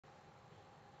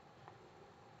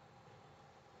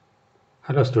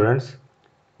Hello students,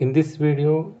 in this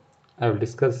video I will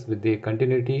discuss with the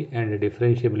continuity and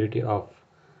differentiability of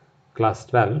class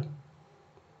 12,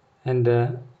 and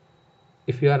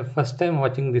if you are first time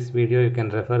watching this video you can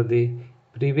refer the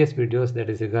previous videos, that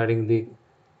is regarding the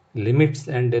limits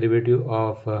and derivative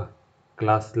of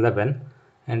class 11,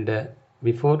 and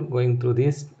before going through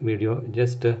this video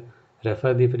just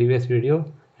refer the previous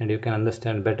video and you can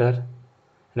understand better.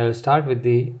 And I will start with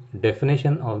the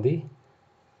definition of the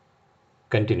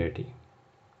continuity.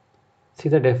 See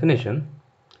the definition.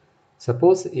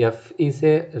 Suppose f is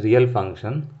a real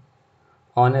function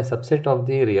on a subset of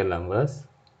the real numbers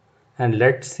and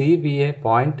let C be a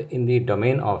point in the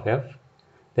domain of f,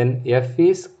 then f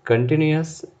is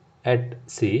continuous at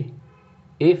C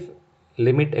if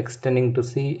limit extending to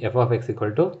C f of x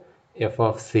equal to f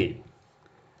of c.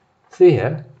 See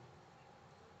here,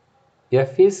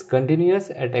 f is continuous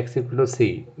at x equal to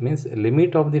c means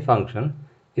limit of the function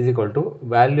is equal to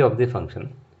value of the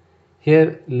function.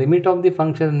 Here limit of the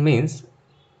function means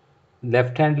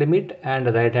left hand limit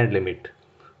and right hand limit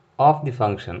of the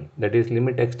function, that is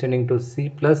limit extending to c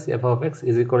plus f of x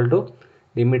is equal to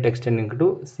limit extending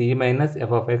to c minus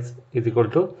f of x is equal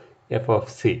to f of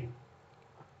c.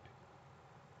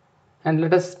 And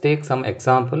let us take some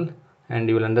example and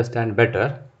you will understand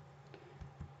better.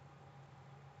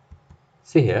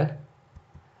 See here,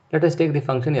 let us take the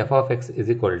function f of x is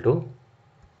equal to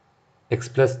x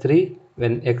plus 3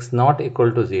 when x not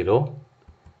equal to 0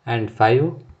 and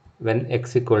 5 when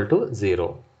x equal to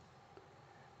 0.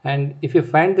 And if you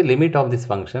find the limit of this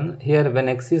function, here when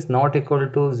x is not equal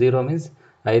to 0 means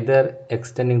either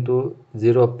x tending to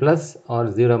 0 plus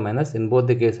or 0 minus. In both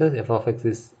the cases f of x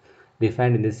is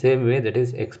defined in the same way, that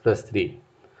is x plus 3.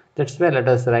 That's why let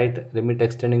us write limit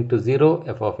extending to 0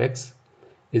 f of x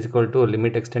is equal to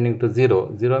limit extending to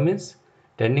 0. 0 means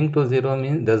tending to 0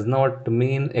 means does not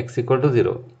mean x equal to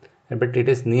 0, but it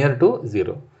is near to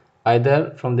 0.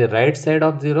 Either from the right side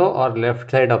of 0 or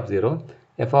left side of 0.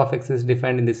 F of x is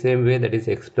defined in the same way, that is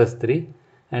x plus 3.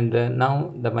 And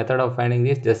now the method of finding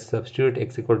this, just substitute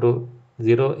x equal to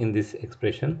 0 in this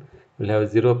expression. We will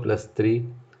have 0 plus 3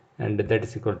 and that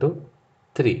is equal to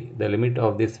 3. The limit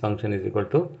of this function is equal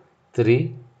to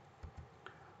 3.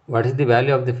 What is the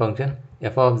value of the function?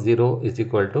 F of 0 is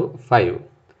equal to 5.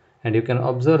 And you can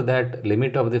observe that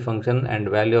limit of the function and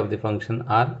value of the function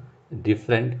are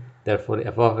different. Therefore,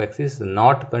 f of x is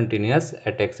not continuous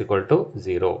at x equal to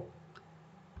 0.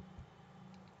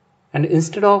 And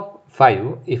instead of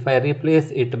 5, if I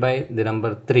replace it by the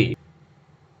number 3,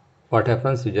 what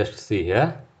happens? You just see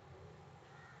here.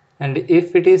 And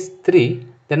if it is 3,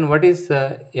 then what is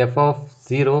f of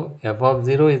 0? F of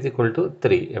 0 is equal to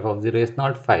 3. F of 0 is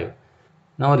not 5.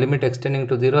 Now limit extending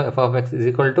to 0, f of x is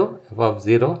equal to f of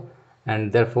 0,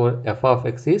 and therefore f of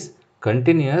x is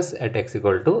continuous at x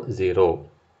equal to 0.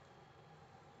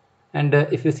 And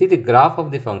if you see the graph of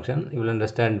the function, you will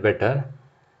understand better.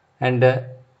 And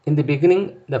in the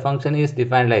beginning, the function is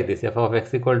defined like this: f of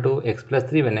x equal to x plus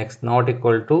 3 when x not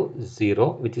equal to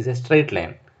 0, which is a straight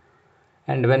line.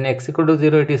 And when x equal to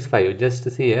 0, it is 5. Just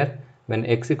see here, when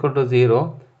x equal to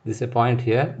 0, this is a point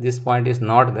here, this point is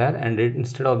not there, and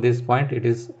instead of this point it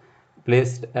is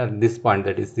placed at this point,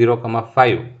 that is 0,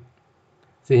 5.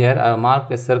 See here, I have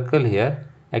marked a circle here.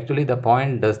 Actually the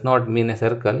point does not mean a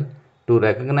circle. To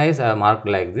recognize, I have marked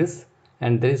like this,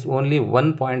 and there is only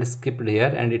one point skipped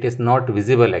here and it is not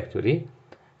visible actually,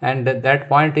 and that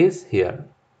point is here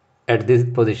at this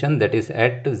position, that is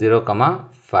at 0,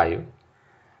 5.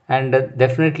 And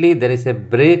definitely there is a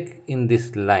break in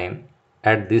this line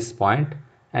at this point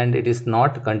and it is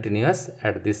not continuous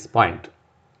at this point.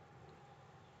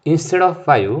 Instead of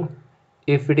 5,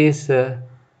 if it is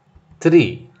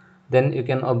 3, then you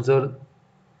can observe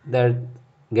that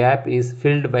gap is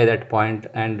filled by that point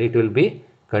and it will be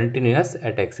continuous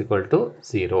at x equal to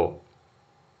 0.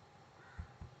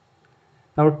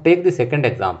 Now take the second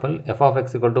example, f of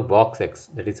x equal to box x,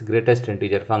 that is greatest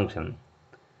integer function.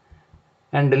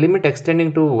 And the limit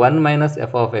extending to 1 minus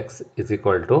f of x is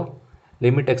equal to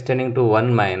limit extending to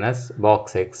 1 minus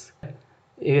box x.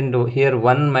 Into here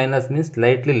 1 minus means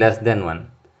slightly less than 1.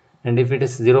 And if it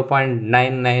is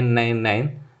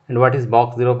 0.9999, and what is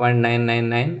box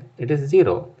 0.999? It is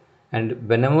 0. And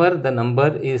whenever the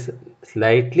number is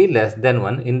slightly less than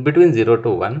 1, in between 0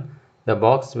 to 1, the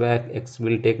box where x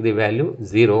will take the value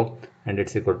 0 and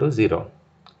it's equal to 0.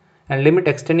 And limit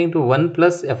extending to 1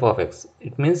 plus f of x,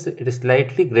 it means it is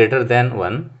slightly greater than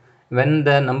 1. When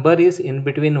the number is in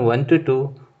between 1 to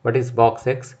 2, what is box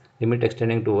x? Limit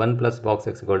extending to 1 plus box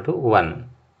x equal to 1.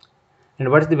 And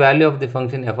what is the value of the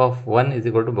function f of 1 is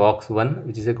equal to box 1,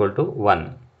 which is equal to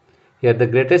 1. Here the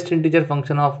greatest integer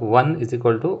function of 1 is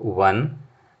equal to 1,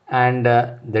 and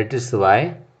that is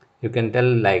why you can tell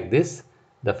like this: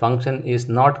 the function is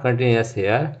not continuous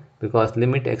here, because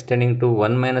limit extending to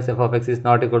 1 minus f of x is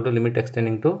not equal to limit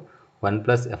extending to 1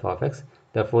 plus f of x.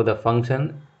 Therefore the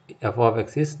function f of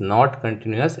x is not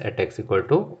continuous at x equal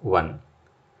to 1.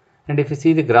 And if you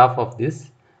see the graph of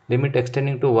this, limit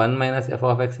extending to 1 minus f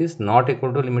of x is not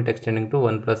equal to limit extending to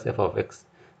 1 plus f of x,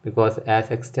 because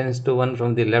as x tends to 1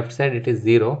 from the left side it is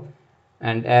 0,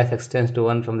 and as x tends to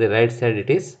 1 from the right side it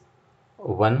is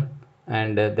 1,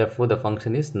 and therefore the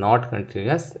function is not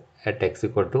continuous at x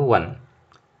equal to 1.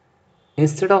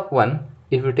 Instead of 1,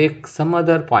 if you take some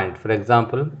other point, for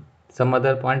example some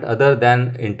other point other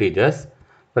than integers,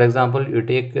 for example you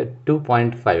take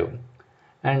 2.5,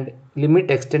 and limit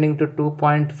extending to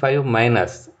 2.5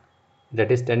 minus,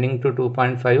 that is tending to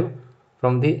 2.5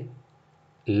 from the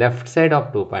left side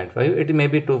of 2.5, it may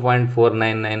be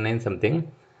 2.4999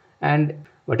 something, and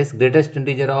what is greatest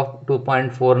integer of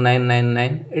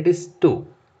 2.4999? It is 2,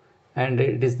 and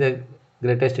it is the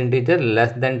greatest integer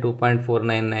less than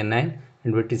 2.4999,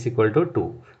 and which is equal to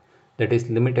 2. That is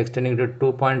limit extending to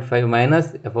 2.5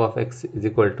 minus f of x is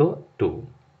equal to 2.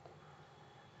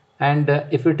 And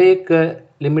if you take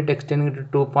limit extending to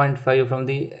 2.5 from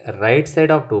the right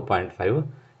side of 2.5,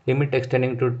 limit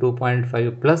extending to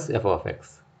 2.5 plus f of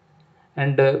x,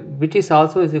 and which is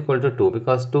also is equal to 2,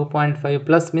 because 2.5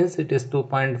 plus means it is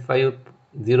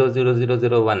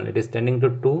 2.500001. It is tending to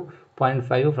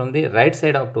 2.5 from the right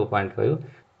side of 2.5,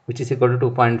 which is equal to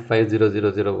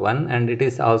 2.50001, and it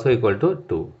is also equal to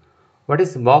 2. What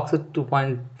is box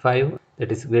 2.5?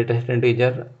 That is greatest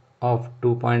integer of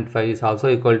 2.5 is also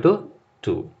equal to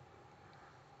 2.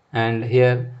 And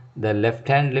here the left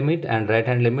hand limit and right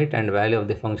hand limit and value of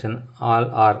the function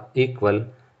all are equal.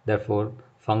 Therefore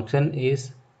function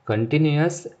is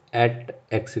continuous at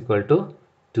x equal to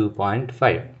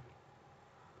 2.5.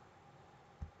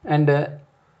 And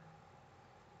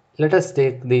let us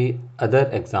take the other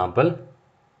example.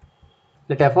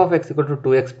 Let f of x equal to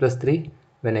 2x plus 3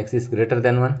 when x is greater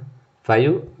than 1,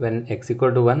 5 when x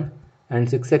equal to 1, and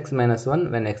 6x minus 1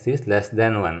 when x is less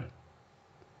than 1.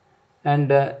 And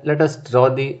let us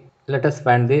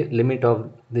find the limit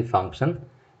of the function.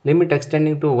 Limit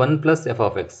extending to 1 plus f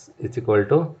of x is equal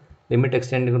to limit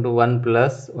extending to 1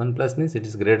 plus means it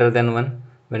is greater than 1.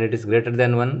 When it is greater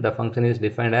than 1, the function is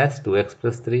defined as 2x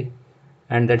plus 3,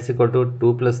 and that's equal to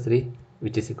 2 plus 3,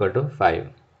 which is equal to 5.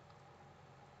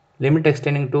 Limit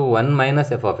extending to 1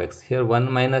 minus f of x. Here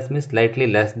 1 minus means slightly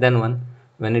less than 1.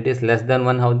 When it is less than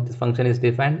 1, how this function is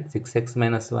defined? 6x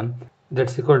minus 1.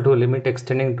 That's equal to limit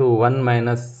extending to 1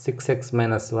 minus 6x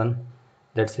minus 1.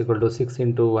 That's equal to 6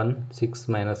 into 1, 6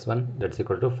 minus 1. That's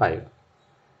equal to 5.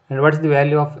 And what is the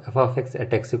value of f of x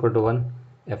at x equal to 1?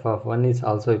 F of 1 is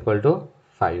also equal to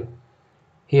 5.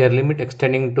 Here limit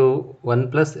extending to 1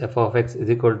 plus f of x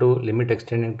is equal to limit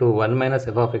extending to 1 minus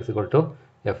f of x equal to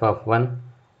f of 1.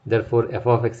 Therefore f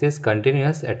of x is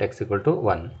continuous at x equal to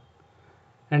 1.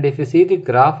 And if you see the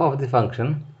graph of the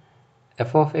function,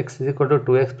 f of x is equal to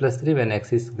 2x plus 3 when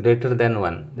x is greater than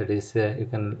 1. That is, you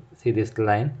can see this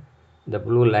line, the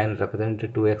blue line represents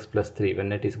 2x plus 3.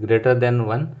 When it is greater than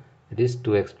 1, it is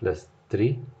 2x plus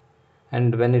 3.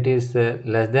 And when it is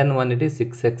less than 1, it is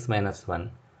 6x minus 1.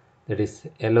 That is,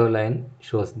 yellow line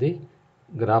shows the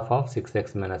graph of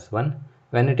 6x minus 1.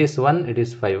 When it is 1, it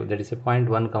is 5. That is a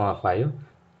 0.1 comma 5.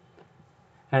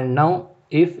 And now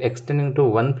if extending to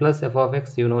 1 plus f of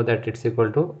x, you know that it's equal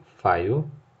to 5.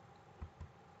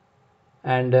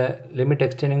 And limit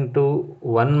extending to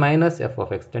 1 minus f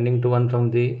of x, tending to 1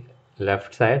 from the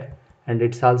left side, and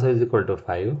it's also is equal to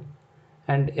 5.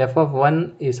 And f of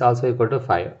 1 is also equal to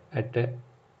 5. At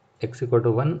x equal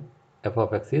to 1, f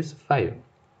of x is 5.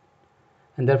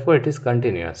 And therefore it is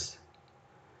continuous.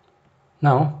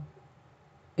 Now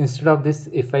instead of this,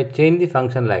 if I change the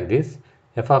function like this,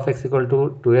 f of x equal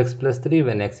to 2x plus 3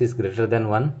 when x is greater than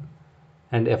 1,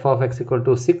 and f of x equal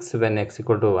to 6 when x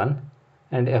equal to 1,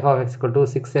 and f of x equal to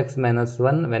 6x minus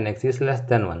 1 when x is less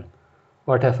than 1.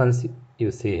 What happens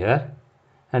you see here?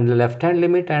 And the left hand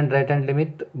limit and right hand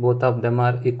limit, both of them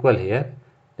are equal here.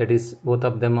 That is, both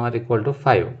of them are equal to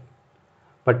 5.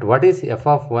 But what is f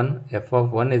of 1? F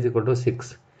of 1 is equal to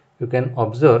 6. You can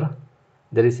observe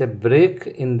there is a break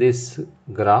in this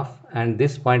graph, and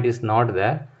this point is not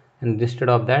there, and instead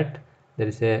of that there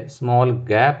is a small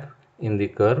gap in the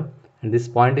curve, and this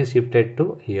point is shifted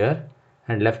to here,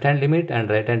 and left hand limit and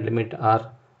right hand limit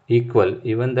are equal.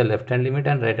 Even the left hand limit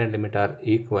and right hand limit are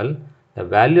equal. The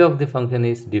value of the function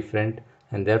is different,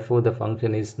 and therefore the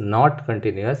function is not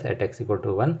continuous at x equal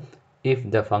to 1 if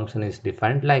the function is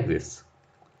defined like this.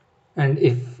 And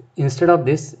if instead of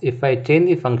this, if I change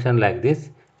the function like this,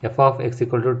 f of x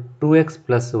equal to 2x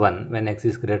plus 1 when x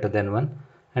is greater than 1,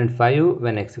 and 5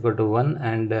 when x equal to 1,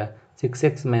 and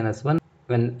 6x minus 1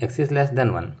 when x is less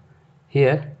than 1.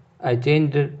 Here I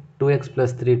changed 2x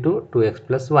plus 3 to 2x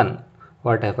plus 1.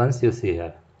 What happens you see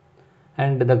here.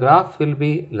 And the graph will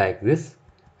be like this,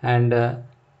 and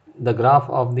the graph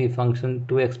of the function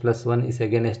 2x plus 1 is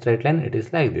again a straight line. It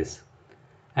is like this.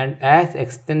 And as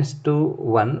x tends to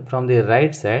 1 from the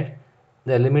right side,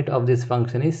 the limit of this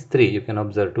function is 3. You can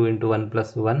observe 2 into 1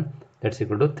 plus 1, that's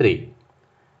equal to 3.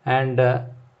 And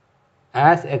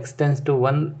as x tends to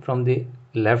 1 from the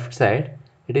left side,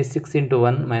 it is 6 into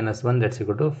 1 minus 1, that's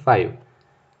equal to 5.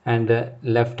 And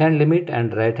left hand limit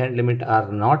and right hand limit are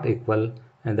not equal,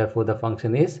 and therefore the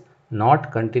function is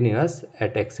not continuous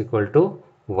at x equal to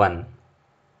 1.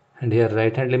 And here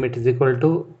right hand limit is equal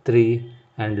to 3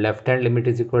 and left hand limit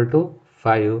is equal to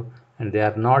 5, and they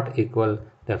are not equal,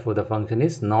 therefore the function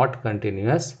is not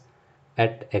continuous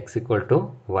at x equal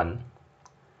to 1.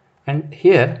 And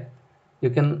here you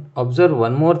can observe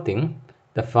one more thing.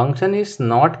 The function is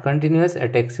not continuous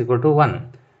at x equal to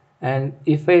 1, and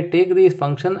if I take the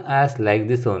function as like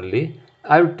this only,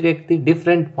 I will take the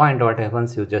different point. What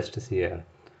happens you just see here,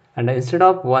 and instead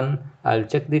of 1 I will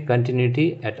check the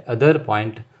continuity at other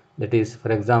point, that is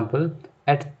for example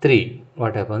at 3.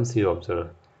 What happens you observe,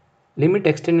 limit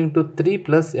extending to 3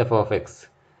 plus f of x.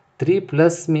 3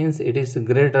 plus means it is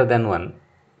greater than 1.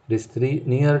 It is 3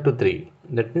 near to 3,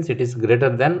 that means it is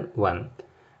greater than 1.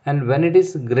 And when it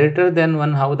is greater than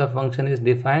 1, how the function is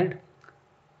defined?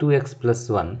 2x plus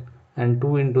 1, and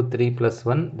 2 into 3 plus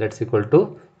 1, that's equal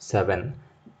to 7.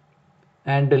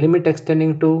 And the limit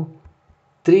extending to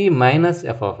 3 minus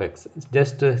f of x,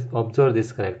 just observe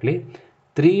this correctly.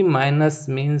 3 minus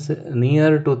means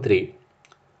near to 3,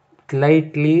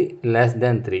 slightly less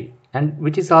than 3, and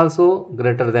which is also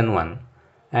greater than 1.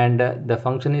 And the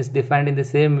function is defined in the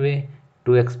same way,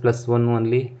 2x plus 1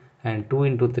 only, and 2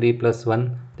 into 3 plus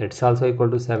 1, that's also equal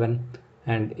to 7.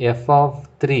 And f of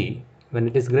 3, when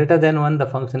it is greater than 1, the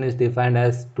function is defined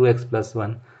as 2x plus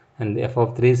 1, and f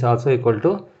of 3 is also equal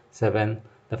to 7.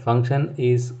 The function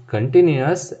is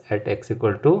continuous at x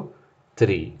equal to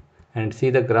 3. And see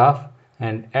the graph,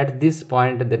 and at this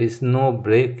point there is no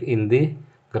break in the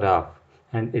graph,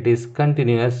 and it is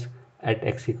continuous at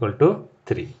x equal to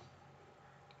 3.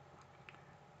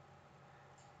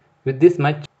 With this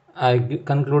much I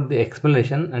conclude the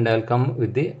explanation, and I will come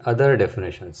with the other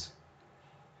definitions.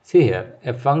 See here,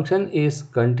 a function is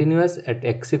continuous at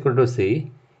x equal to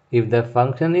c if the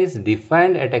function is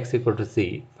defined at x equal to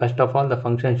c. First of all, the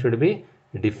function should be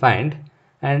defined,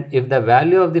 and if the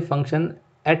value of the function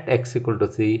at x equal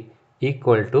to c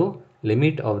equal to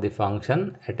limit of the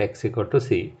function at x equal to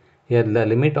c. Here the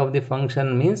limit of the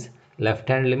function means left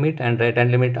hand limit and right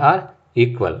hand limit are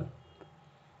equal.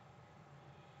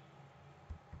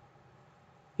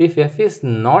 If f is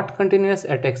not continuous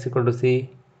at x equal to c,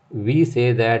 we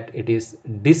say that it is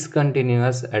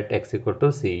discontinuous at x equal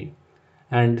to c,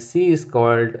 and c is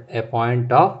called a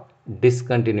point of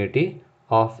discontinuity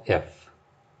of f.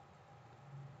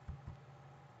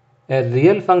 A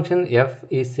real function f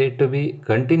is said to be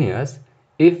continuous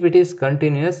if it is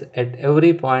continuous at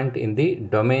every point in the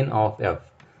domain of f.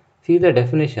 See the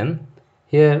definition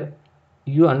here.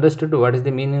 You understood what is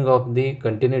the meaning of the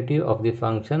continuity of the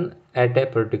function at a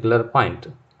particular point,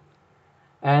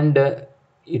 and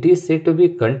it is said to be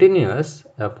continuous.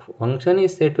 A function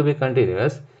is said to be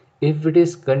continuous if it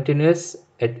is continuous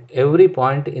at every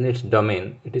point in its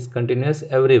domain. It is continuous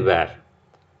everywhere.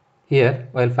 Here,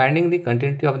 while finding the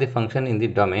continuity of the function in the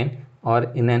domain or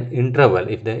in an interval,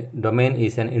 if the domain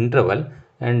is an interval,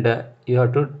 and you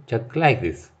have to check like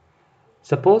this.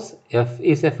 Suppose f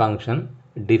is a function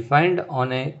defined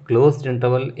on a closed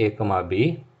interval a comma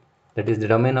b, that is the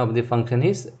domain of the function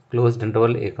is closed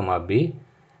interval a comma b.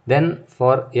 Then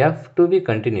for f to be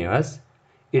continuous,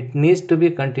 it needs to be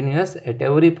continuous at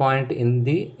every point in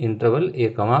the interval a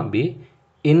comma b,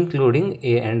 including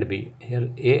a and b. Here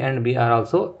a and b are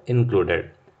also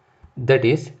included. That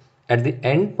is, at the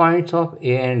end points of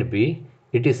a and b,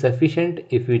 it is sufficient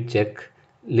if we check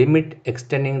limit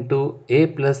extending to a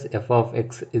plus f of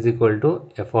x is equal to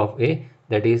f of a,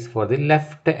 that is for the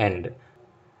left end,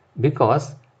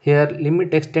 because here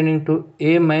limit extending to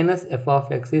a minus f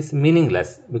of x is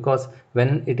meaningless, because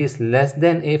when it is less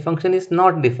than a, function is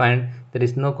not defined. There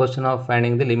is no question of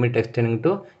finding the limit extending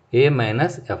to a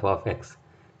minus f of x.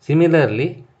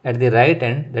 Similarly, at the right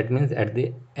end, that means at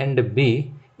the end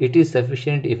b, it is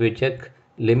sufficient if we check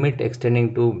limit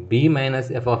extending to b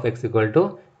minus f of x equal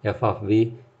to f of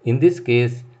b. In this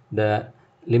case, the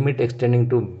limit extending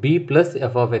to b plus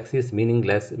f of x is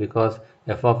meaningless because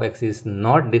f of x is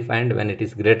not defined when it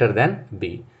is greater than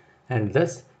b, and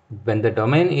thus when the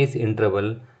domain is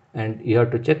interval and you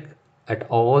have to check at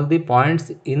all the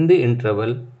points in the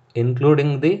interval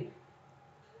including the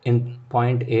in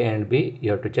point A and B,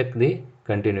 you have to check the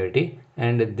continuity,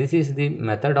 and this is the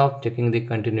method of checking the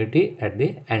continuity at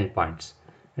the endpoints.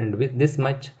 And with this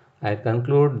much I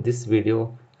conclude this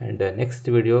video, and next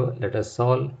video let us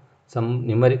solve some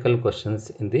numerical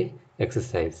questions in the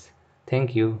exercise.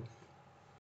 Thank you.